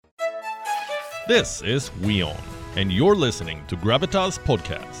This is WION, and you're listening to Gravitas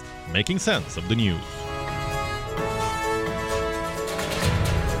podcast, making sense of the news.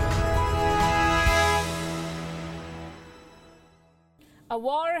 A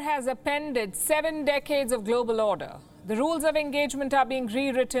war has upended 7 decades of global order. The rules of engagement are being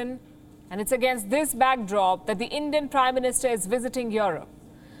rewritten, and it's against this backdrop that the Indian Prime Minister is visiting Europe.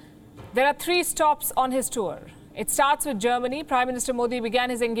 There are 3 stops on his tour. It starts with Germany. Prime Minister Modi began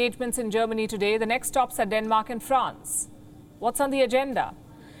his engagements in Germany today. The next stops are Denmark and France. What's on the agenda?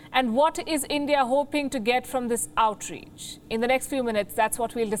 And what is India hoping to get from this outreach? In the next few minutes, that's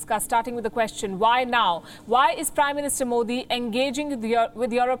what we'll discuss, starting with the question, why now? Why is Prime Minister Modi engaging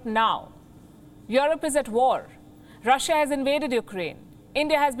with Europe now? Europe is at war. Russia has invaded Ukraine.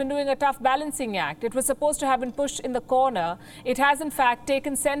 India has been doing a tough balancing act. It was supposed to have been pushed in the corner. It has, in fact,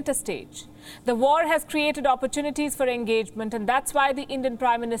 taken center stage. The war has created opportunities for engagement, and that's why the Indian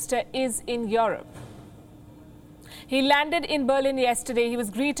Prime Minister is in Europe. He landed in Berlin yesterday. He was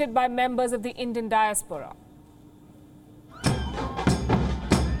greeted by members of the Indian diaspora.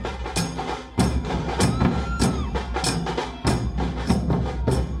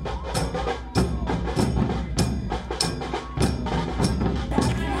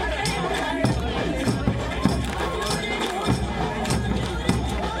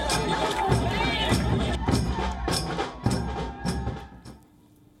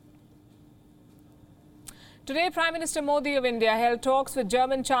 Today, Prime Minister Modi of India held talks with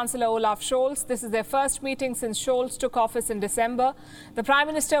German Chancellor Olaf Scholz. This is their first meeting since Scholz took office in December. The Prime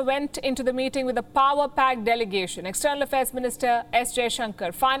Minister went into the meeting with a power-packed delegation. External Affairs Minister S.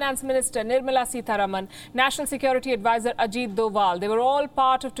 Jaishankar, Finance Minister Nirmala Sitharaman, National Security Advisor Ajit Doval. They were all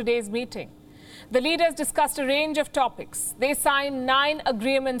part of today's meeting. The leaders discussed a range of topics. They signed 9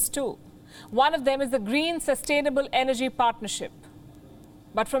 agreements too. One of them is the Green Sustainable Energy Partnership.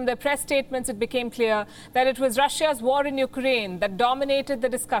 But from their press statements, it became clear that it was Russia's war in Ukraine that dominated the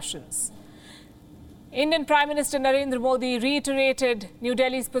discussions. Indian Prime Minister Narendra Modi reiterated New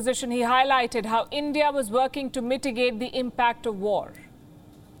Delhi's position. He highlighted how India was working to mitigate the impact of war.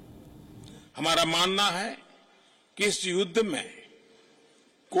 हमारा मानना है कि इस युद्ध में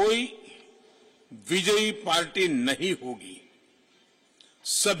कोई विजयी party नहीं होगी,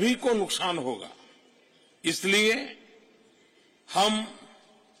 सभी को नुकसान होगा। इसलिए हम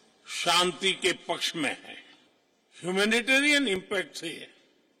शांति के पक्ष में है। ह्यूमैनिटेरियन इंपैक्ट से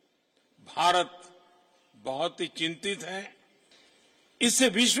भारत बहुत ही चिंतित है। इससे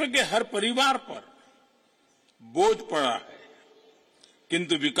विश्व के हर परिवार पर बोझ पड़ा है,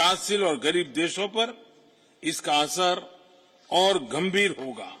 किंतु विकासशील और गरीब देशों पर इसका असर और गंभीर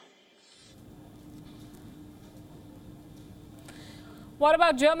होगा। What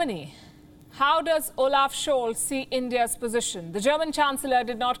about Germany? How does Olaf Scholz see India's position? The German Chancellor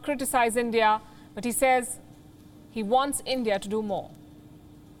did not criticize India, but he says he wants India to do more.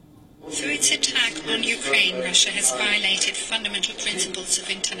 Through its attack on Ukraine, Russia has violated fundamental principles of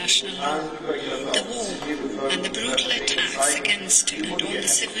international law. The war and the brutal attacks against and on the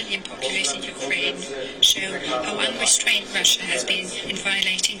civilian populated Ukraine show how unrestrained Russia has been in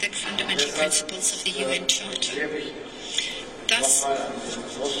violating the fundamental principles of the UN Charter. Thus,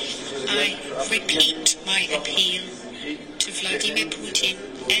 I repeat my appeal to Vladimir Putin: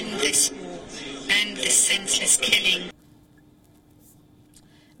 end this war, end this senseless killing.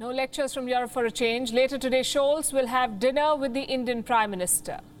 No lectures from Europe for a change. Later today, Scholz will have dinner with the Indian Prime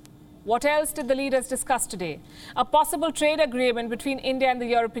Minister. What else did the leaders discuss today? A possible trade agreement between India and the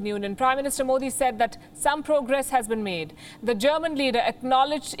European Union. Prime Minister Modi said that some progress has been made. The German leader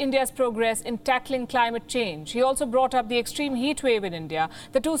acknowledged India's progress in tackling climate change. He also brought up the extreme heat wave in India.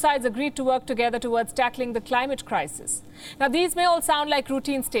 The 2 sides agreed to work together towards tackling the climate crisis. Now, these may all sound like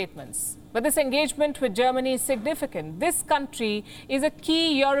routine statements, but this engagement with Germany is significant. This country is a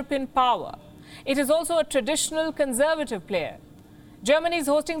key European power. It is also a traditional conservative player. Germany is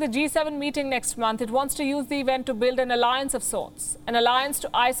hosting the G7 meeting next month. It wants to use the event to build an alliance of sorts, an alliance to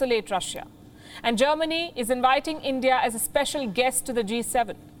isolate Russia. And Germany is inviting India as a special guest to the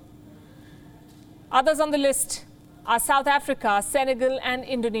G7. Others on the list are South Africa, Senegal, and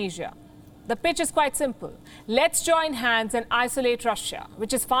Indonesia. The pitch is quite simple. Let's join hands and isolate Russia,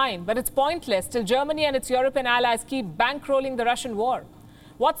 which is fine, but it's pointless till Germany and its European allies keep bankrolling the Russian war.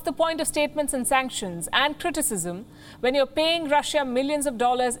 What's the point of statements and sanctions and criticism when you're paying Russia millions of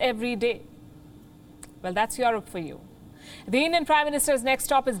dollars every day? Well, that's Europe for you. The Indian Prime Minister's next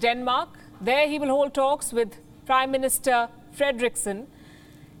stop is Denmark. There he will hold talks with Prime Minister Frederiksen.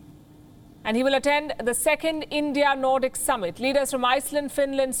 And he will attend the second India-Nordic Summit. Leaders from Iceland,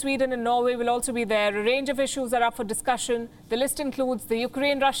 Finland, Sweden and Norway will also be there. A range of issues are up for discussion. The list includes the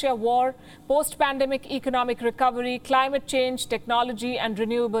Ukraine-Russia war, post-pandemic economic recovery, climate change, technology and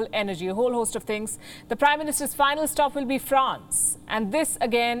renewable energy, a whole host of things. The Prime Minister's final stop will be France. And this,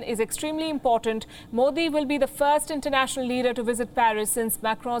 again, is extremely important. Modi will be the first international leader to visit Paris since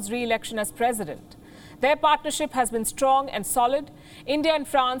Macron's re-election as president. Their partnership has been strong and solid. India and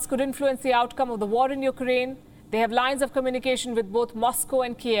France could influence the outcome of the war in Ukraine. They have lines of communication with both Moscow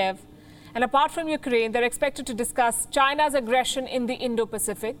and Kiev. And apart from Ukraine, they're expected to discuss China's aggression in the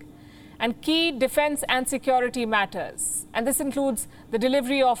Indo-Pacific and key defense and security matters. And this includes the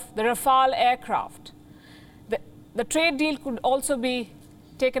delivery of the Rafale aircraft. The trade deal could also be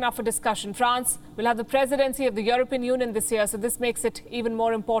taken up for discussion. France will have the presidency of the European Union this year, so this makes it even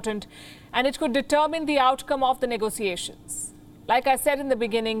more important. And it could determine the outcome of the negotiations. Like I said in the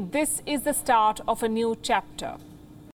beginning, this is the start of a new chapter.